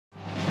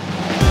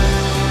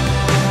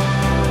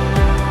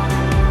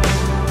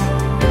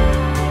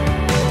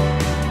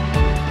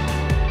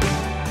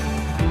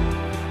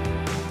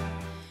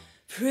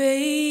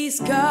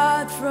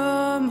God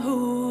from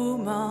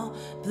whom all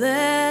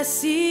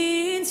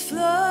blessings flow.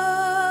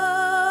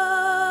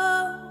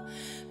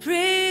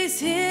 Praise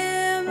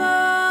Him,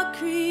 all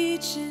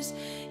creatures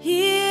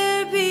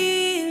here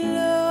below.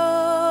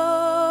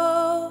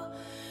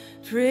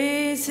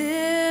 Praise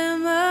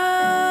Him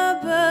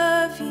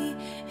above, ye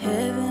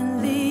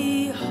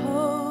heavenly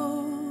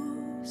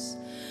hosts.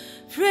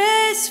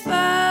 Praise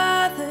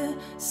Father,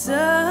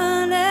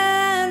 Son,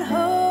 and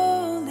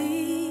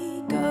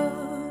Holy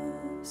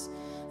Ghost.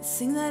 Let's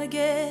sing that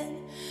again.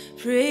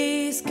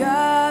 Praise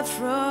God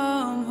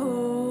from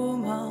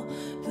whom all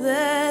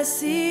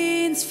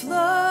blessings flow.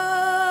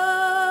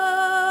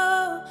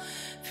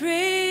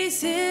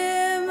 Praise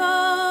Him,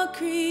 all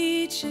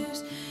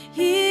creatures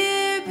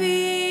here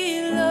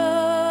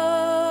below.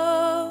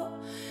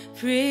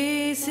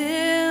 Praise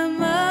Him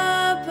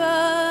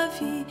above,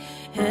 ye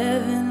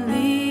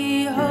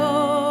heavenly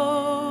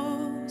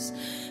hosts.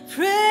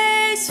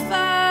 Praise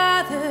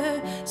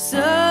Father,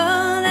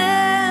 Son,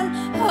 and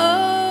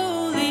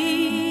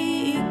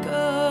Holy Ghost.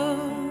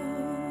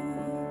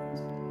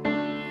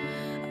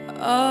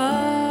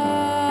 Amen.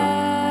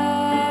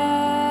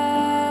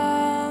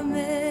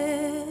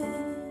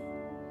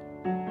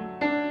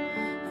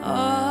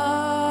 Amen.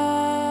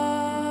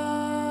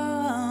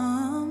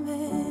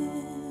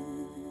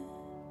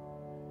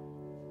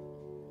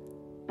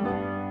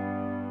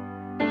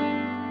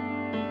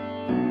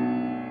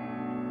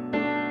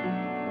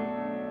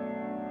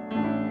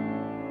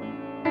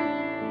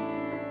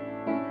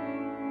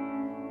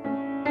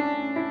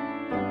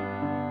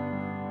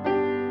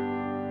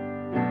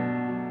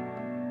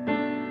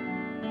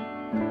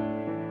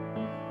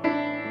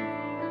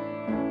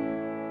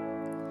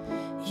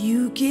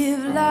 You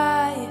give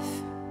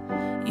life,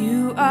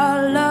 you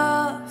are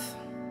love,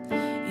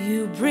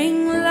 you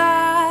bring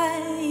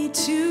light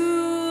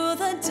to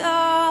the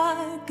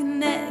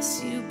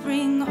darkness, you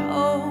bring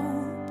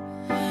hope,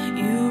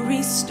 you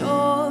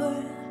restore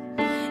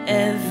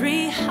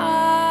every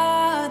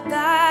heart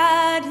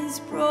that is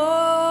broken.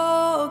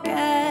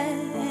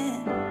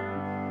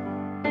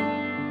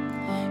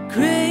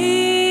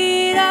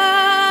 Great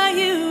are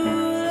you,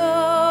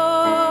 Lord.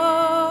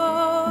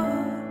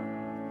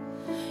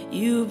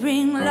 You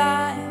bring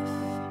life,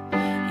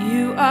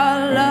 you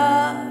are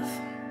love,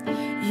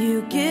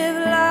 you give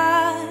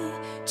light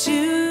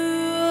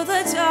to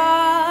the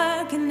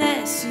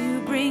darkness,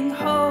 you bring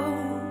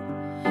hope,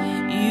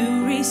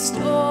 you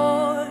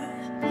restore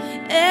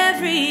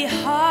every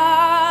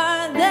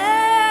heart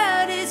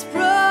that is broken.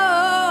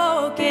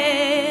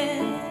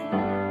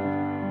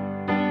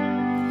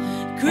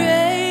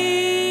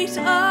 Great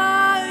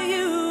are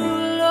you,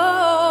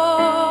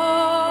 Lord,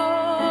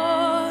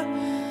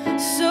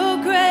 so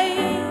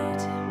great.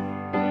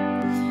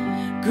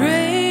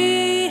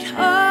 Great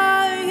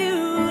are you,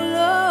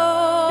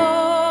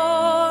 Lord.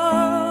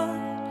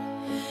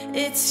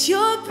 It's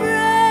your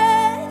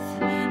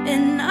breath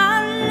in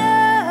our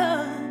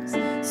lungs,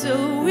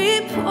 so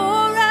we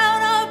pour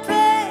out our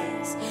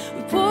praise.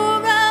 We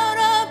pour out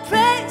our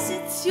praise.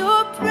 It's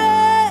your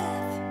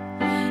breath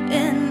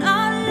in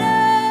our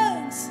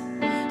lungs,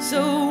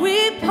 so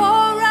we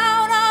pour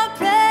out our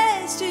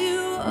praise to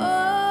you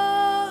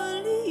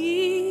only.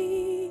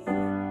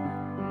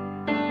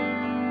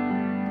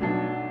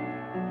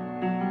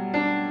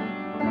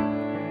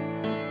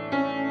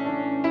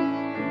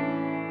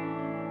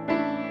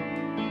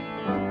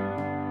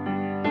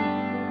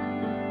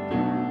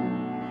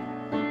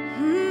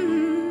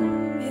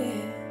 Yeah.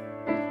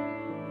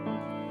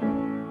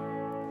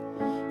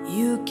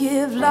 You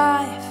give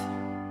life,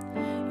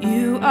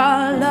 you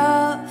are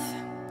love,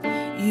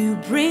 you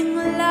bring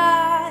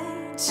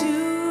light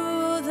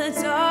to the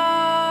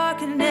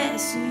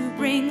darkness, you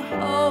bring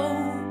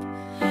hope,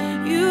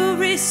 you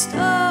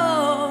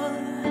restore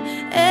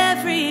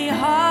every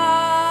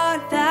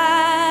heart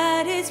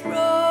that is broken.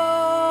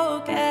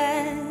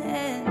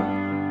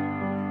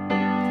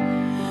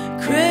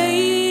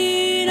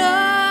 Great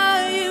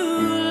are you,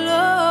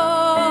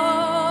 Lord.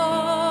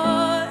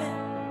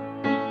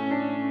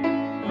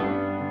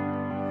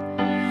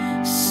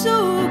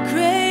 So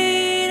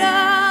great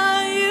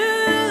are you,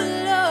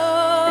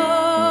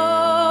 Lord.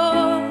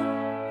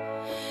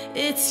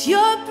 It's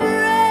your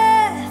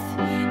breath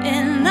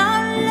in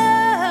our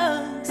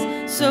lungs,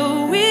 so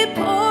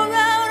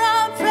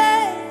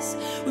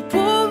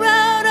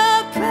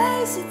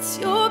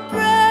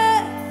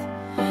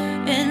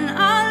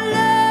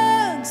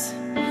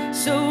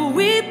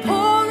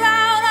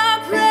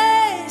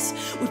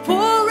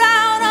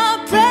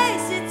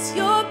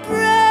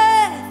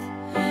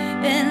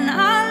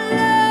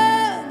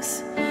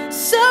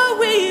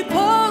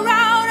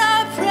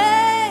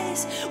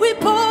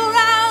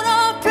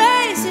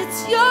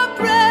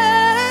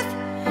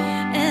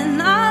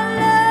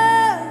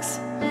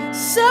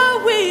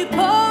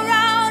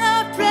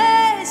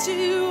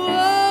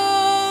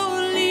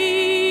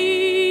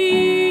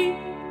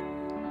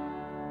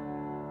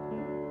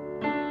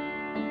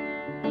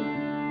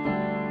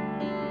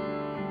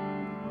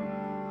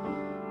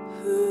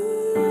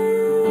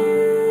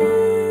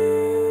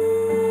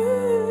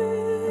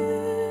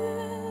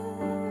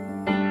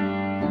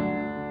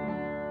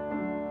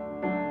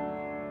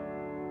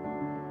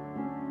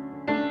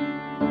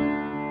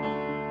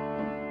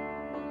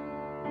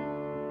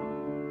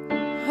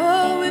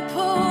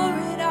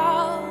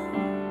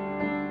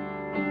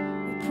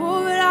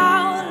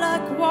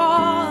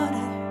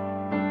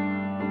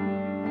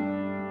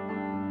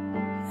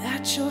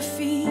at your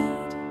feet.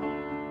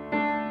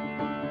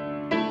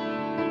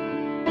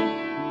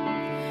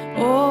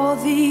 All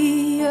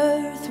the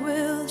earth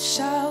will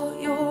shout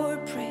your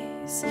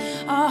praise.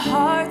 Our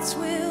hearts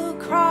will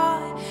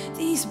cry,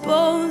 these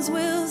bones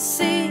will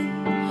sing.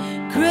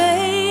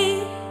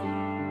 Great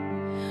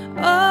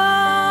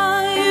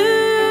are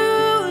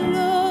you,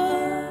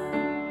 Lord.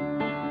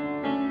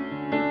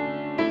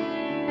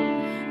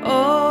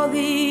 All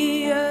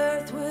the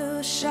earth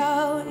will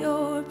shout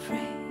your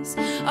praise.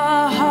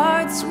 Our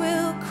hearts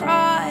will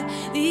cry,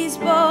 these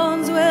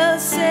bones will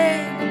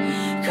sing.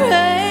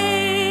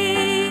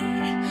 Great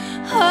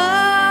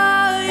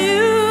are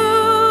you,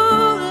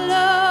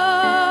 Lord.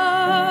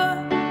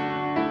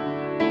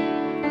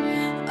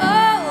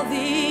 All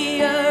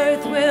the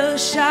earth will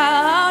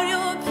shout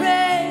your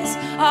praise.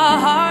 Our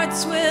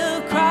hearts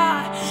will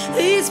cry,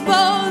 these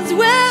bones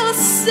will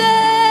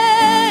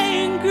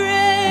sing.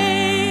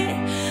 Great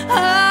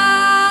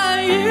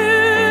are you,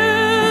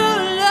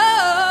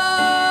 Lord.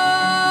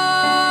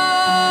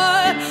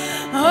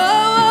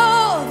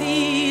 Oh,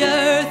 the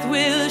earth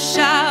will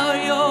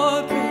shout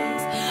your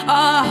praise.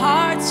 Our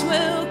hearts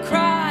will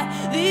cry,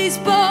 these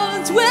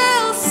bones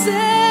will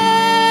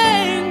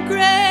sing.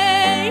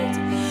 Great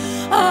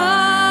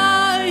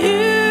are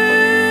you,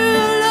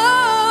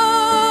 Lord.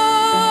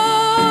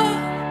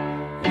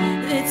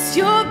 It's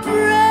your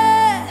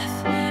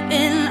breath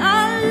in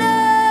our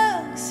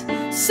lungs,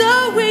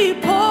 so we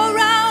pour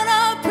out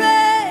our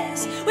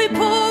praise. We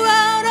pour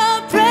out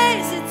our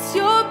praise. It's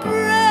your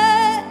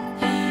breath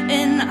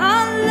in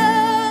our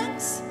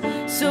lungs,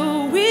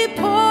 so we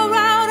pour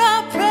out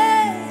our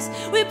praise.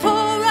 We pour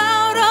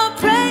out our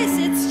praise.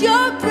 It's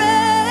your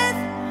breath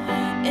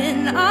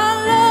in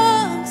our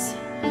lungs,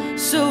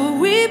 so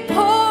we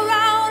pour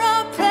out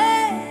our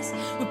praise.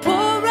 We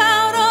pour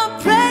out our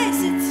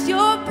praise. It's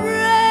your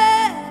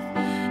breath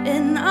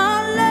in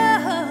our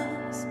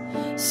lungs,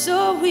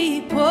 so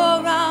we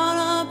pour out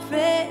our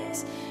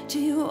praise to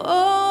you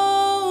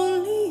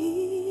only.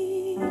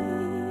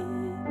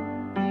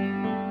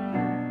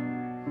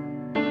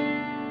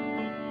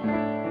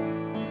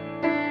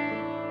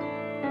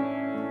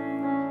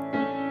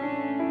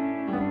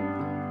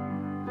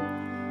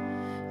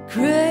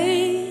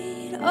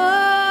 Great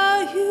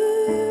are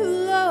you,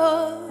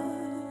 Lord.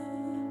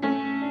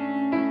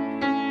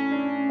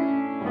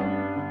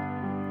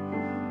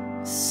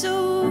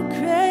 So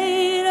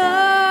great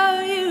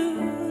are you,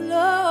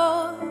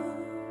 Lord.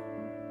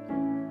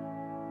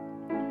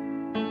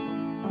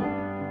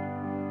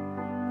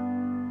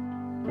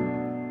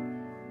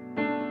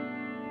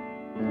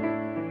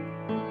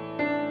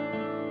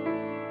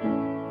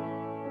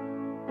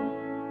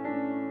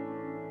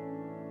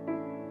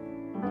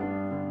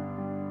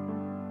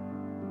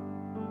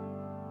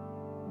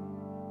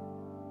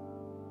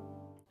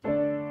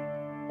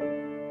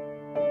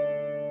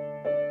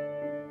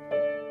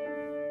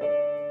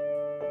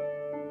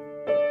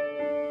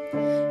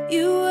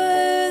 You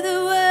were the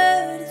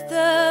Word at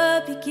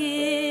the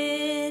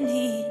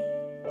beginning,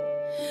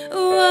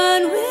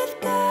 one with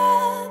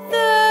God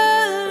the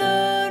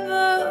Lord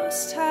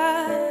Most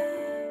High.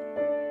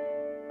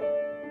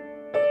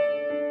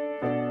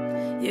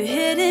 Your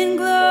hidden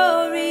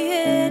glory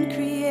in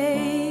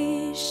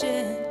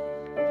creation,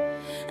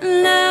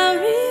 now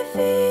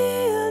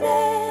revealed,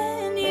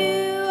 and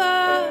you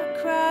are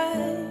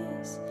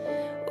Christ.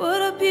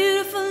 What a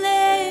beautiful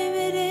name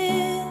it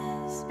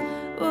is.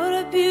 What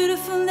a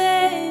beautiful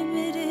name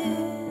it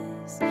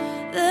is.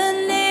 The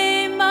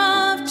name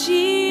of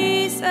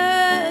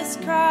Jesus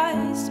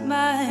Christ,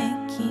 my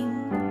King.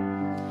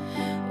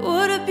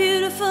 What a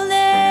beautiful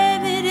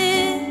name it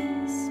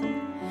is.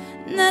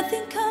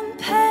 Nothing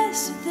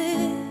compares to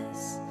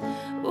this.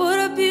 What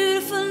a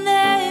beautiful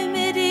name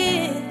it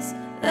is.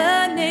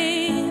 The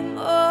name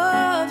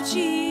of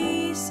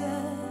Jesus.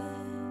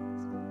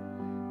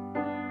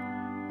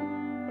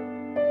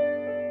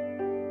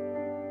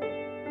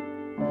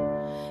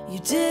 You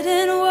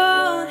didn't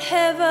want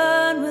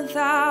heaven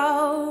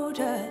without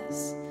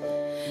us,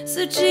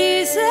 so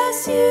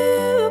Jesus,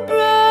 you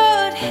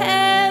brought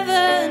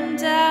heaven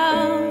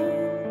down.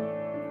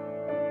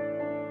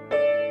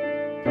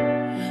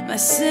 My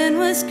sin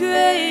was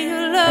great,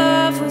 your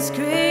love was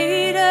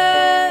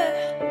greater.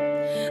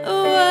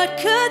 What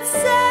could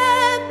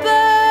separate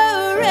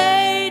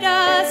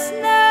us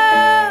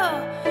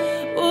now?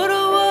 What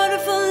a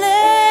wonderful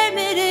name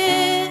it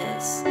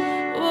is.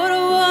 What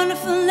a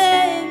wonderful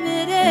name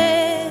it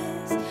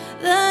is.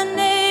 The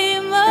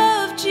name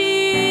of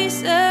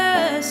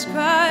Jesus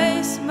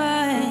Christ,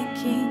 my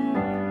King.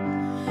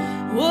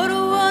 What a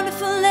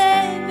wonderful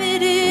name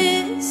it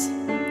is.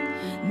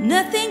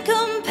 Nothing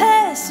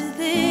compares to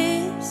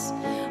this.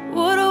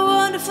 What a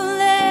wonderful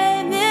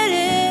name it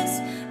is.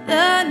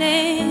 The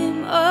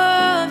name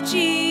of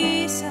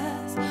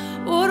Jesus.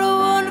 What a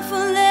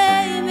wonderful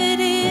name it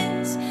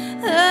is.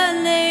 The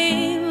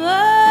name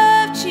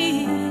of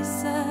Jesus.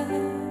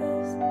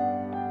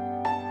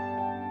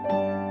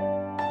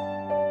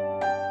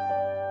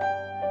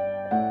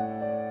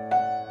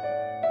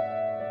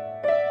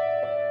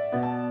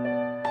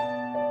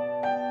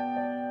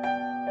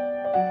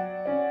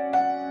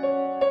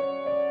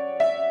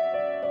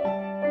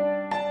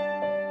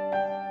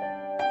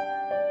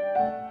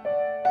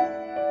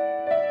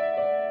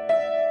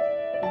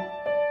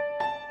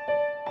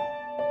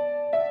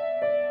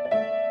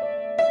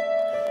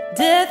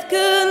 Death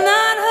could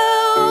not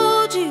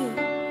hold you,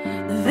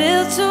 the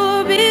veil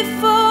tore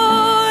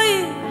before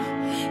you.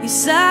 You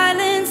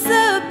silenced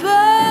the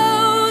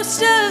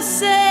boast of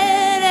sin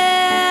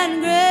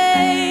and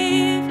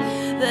grave.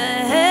 The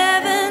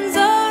heavens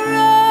are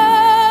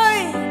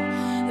roaring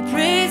the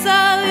praise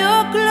of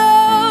your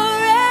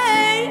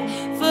glory,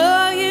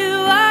 for you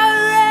are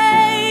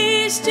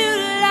raised to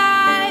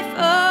life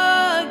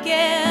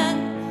again.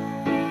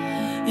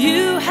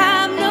 You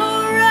have no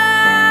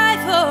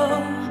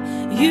rival,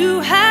 you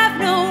have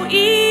no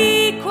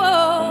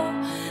equal,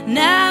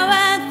 now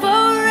and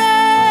forever,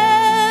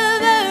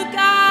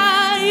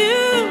 God, you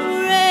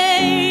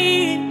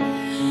reign.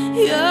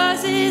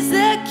 Yours is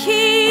the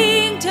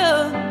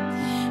kingdom,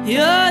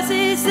 yours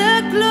is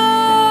the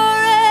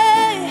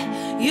glory,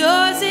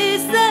 yours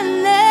is the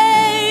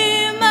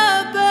name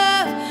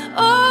above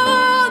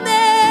all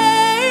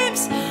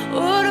names.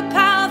 What a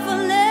powerful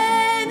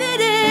name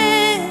it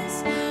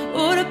is,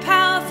 what a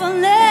powerful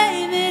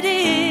name it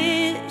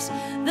is,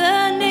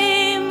 the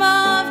name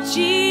of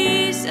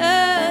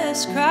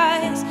Jesus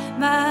Christ,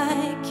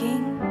 my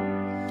King.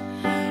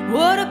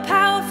 What a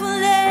powerful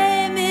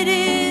name it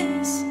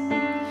is,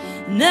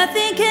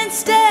 nothing can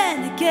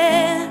stand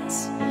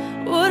against.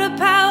 What a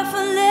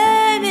powerful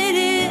name it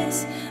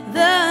is,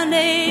 the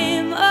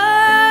name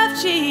of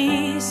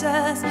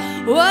Jesus.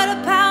 What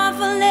a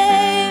powerful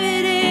name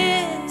it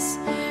is,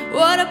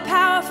 what a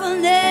powerful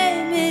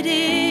name it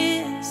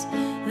is,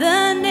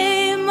 the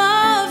name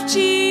of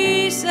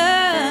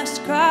Jesus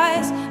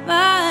Christ,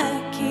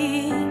 my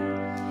King.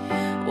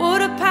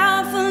 What a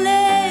powerful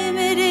name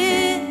it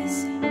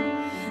is,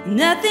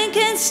 nothing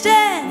can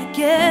stand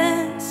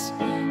against.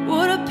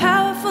 What a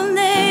powerful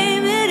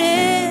name it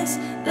is,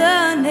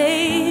 the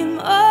name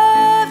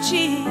of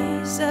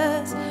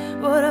Jesus.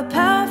 What a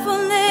powerful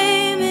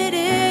name it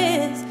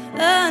is,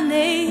 the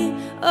name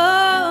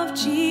of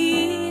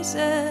Jesus.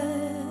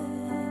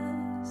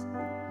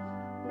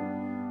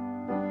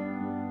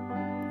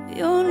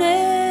 Your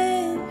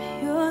name,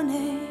 your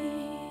name.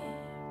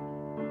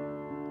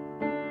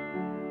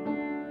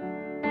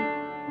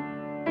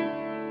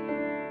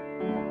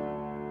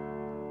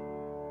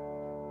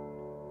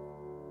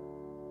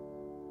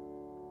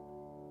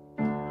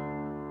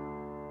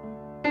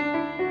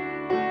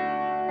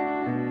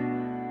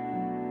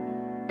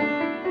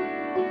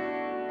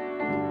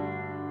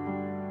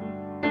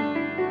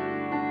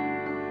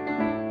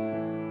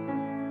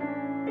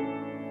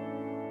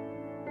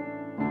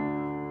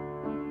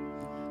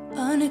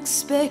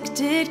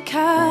 Unexpected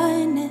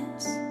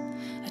kindness,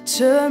 I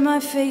turn my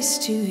face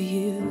to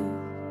you.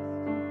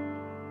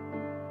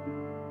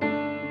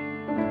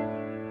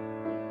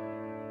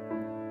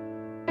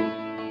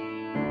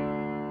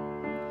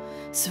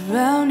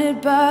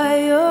 Surrounded by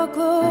your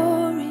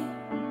glory,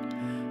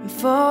 I'm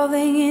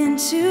falling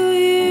into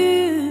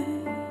you.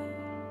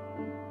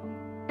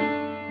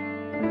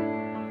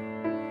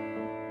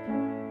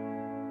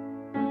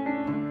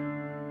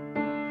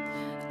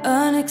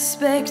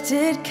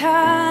 Unexpected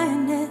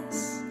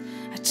kindness,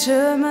 I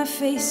turn my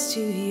face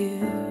to you.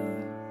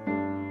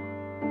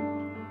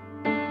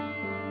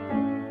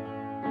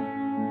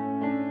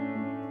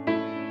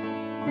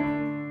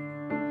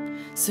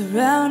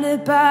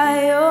 Surrounded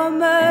by your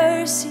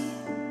mercy,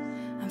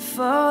 I'm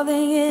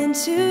falling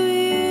into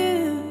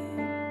you,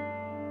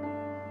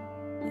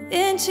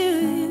 into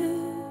you.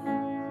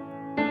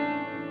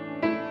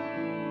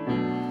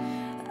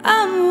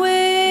 I'm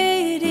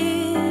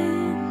waiting,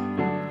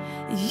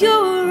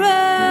 you're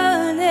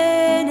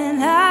running,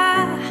 and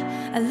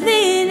I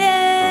lean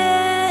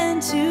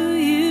into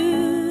you.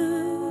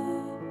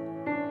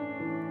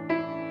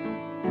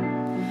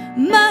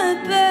 My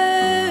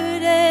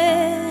burdens,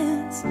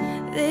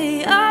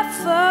 they are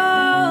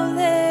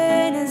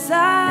falling as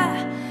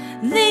I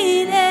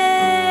lean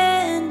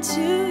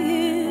into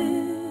you.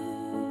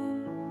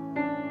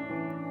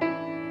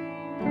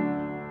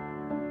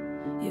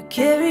 You're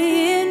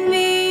carrying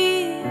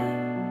me,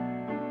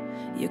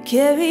 you're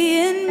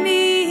carrying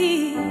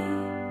me,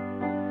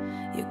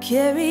 you're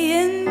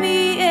carrying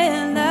me,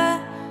 and I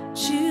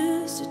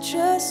choose to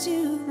trust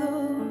you,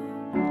 Lord.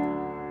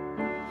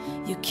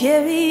 You're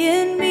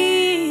carrying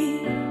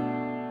me,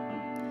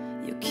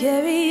 you're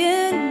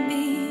carrying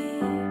me,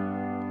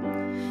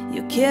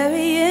 you're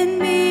carrying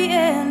me,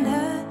 and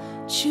I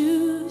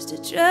choose to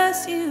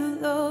trust you,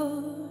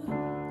 Lord.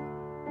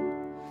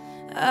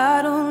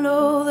 I don't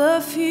know the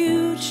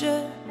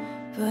future,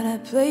 but I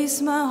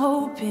place my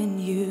hope in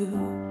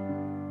you.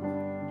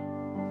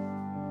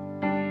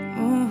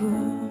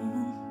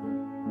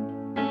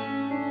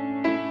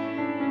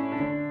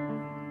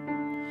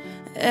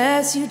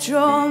 As you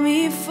draw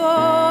me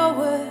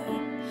forward,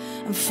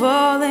 I'm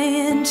falling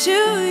into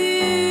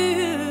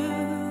you,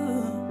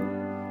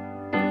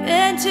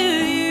 into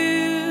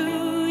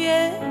you,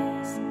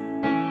 yes.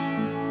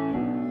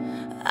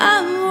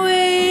 I'm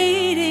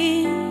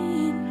waiting,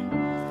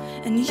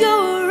 and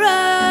you're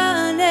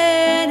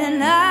running,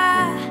 and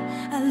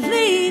I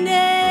lean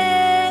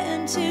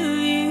into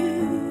you.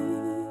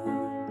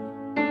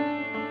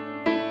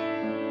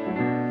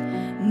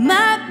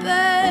 My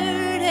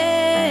burden,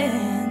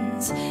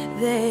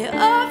 they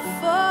are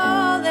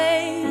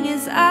falling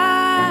as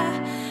I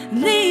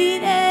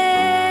lean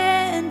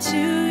into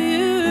you.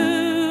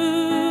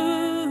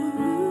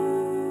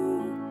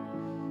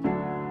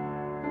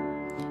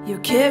 You're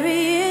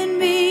carrying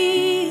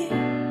me,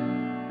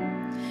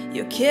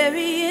 you're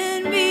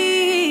carrying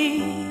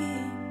me,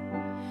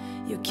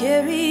 you're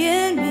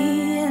carrying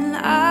me, and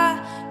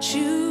I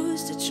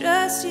choose to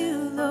trust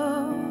you,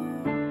 Lord.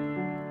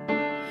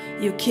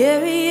 You're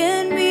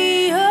carrying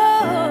me,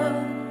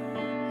 oh,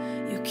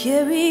 you're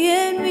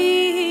carrying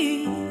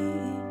me,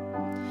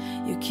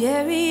 you're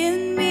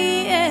carrying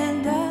me,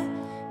 and I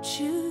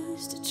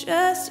choose to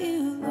trust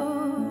you,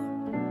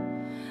 Lord.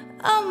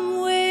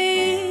 I'm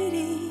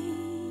waiting,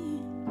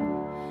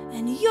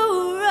 and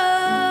you're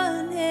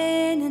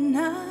running, and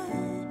I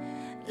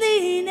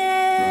lean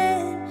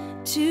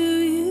into you.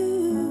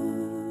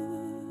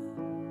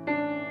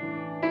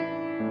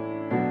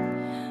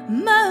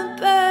 My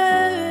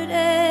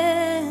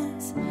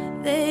burdens,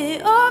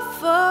 they are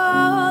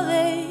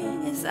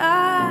falling as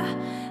I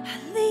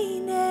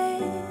lean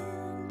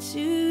into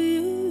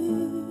you.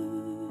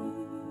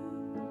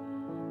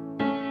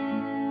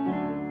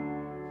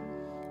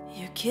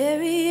 You're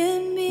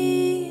carrying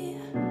me,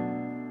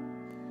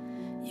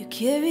 you're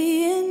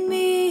carrying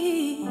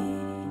me,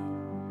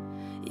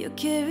 you're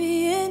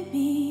carrying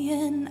me,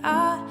 and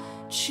I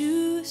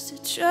choose to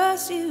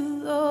trust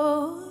you,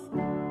 Lord.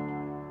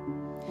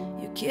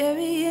 You're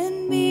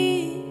carrying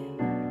me,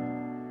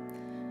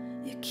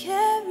 you're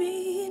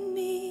carrying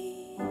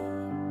me,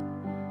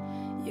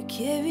 you're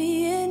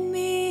carrying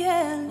me,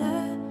 and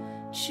I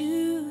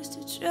choose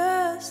to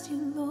trust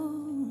you, Lord.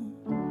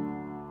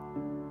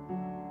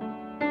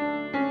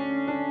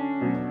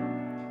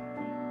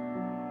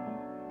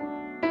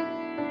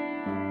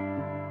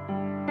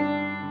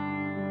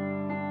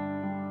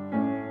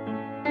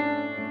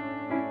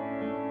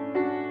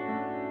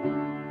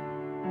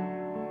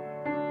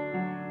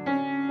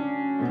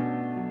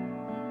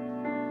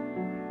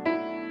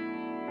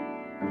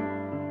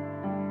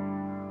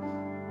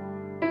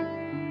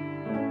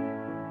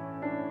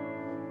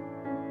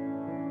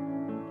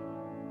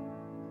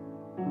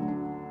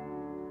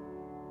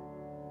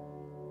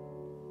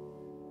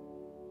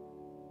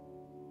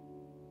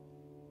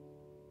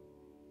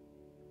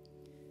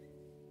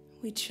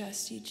 We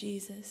trust you,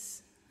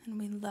 Jesus, and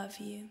we love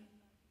you.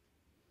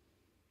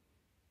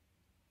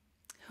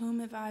 Whom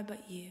have I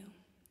but you?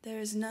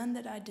 There is none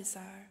that I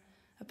desire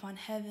upon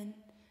heaven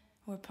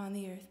or upon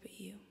the earth but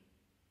you.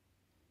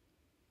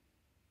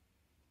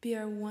 Be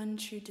our one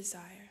true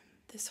desire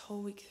this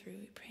whole week through,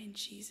 we pray in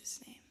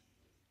Jesus' name.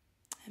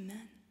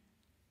 Amen.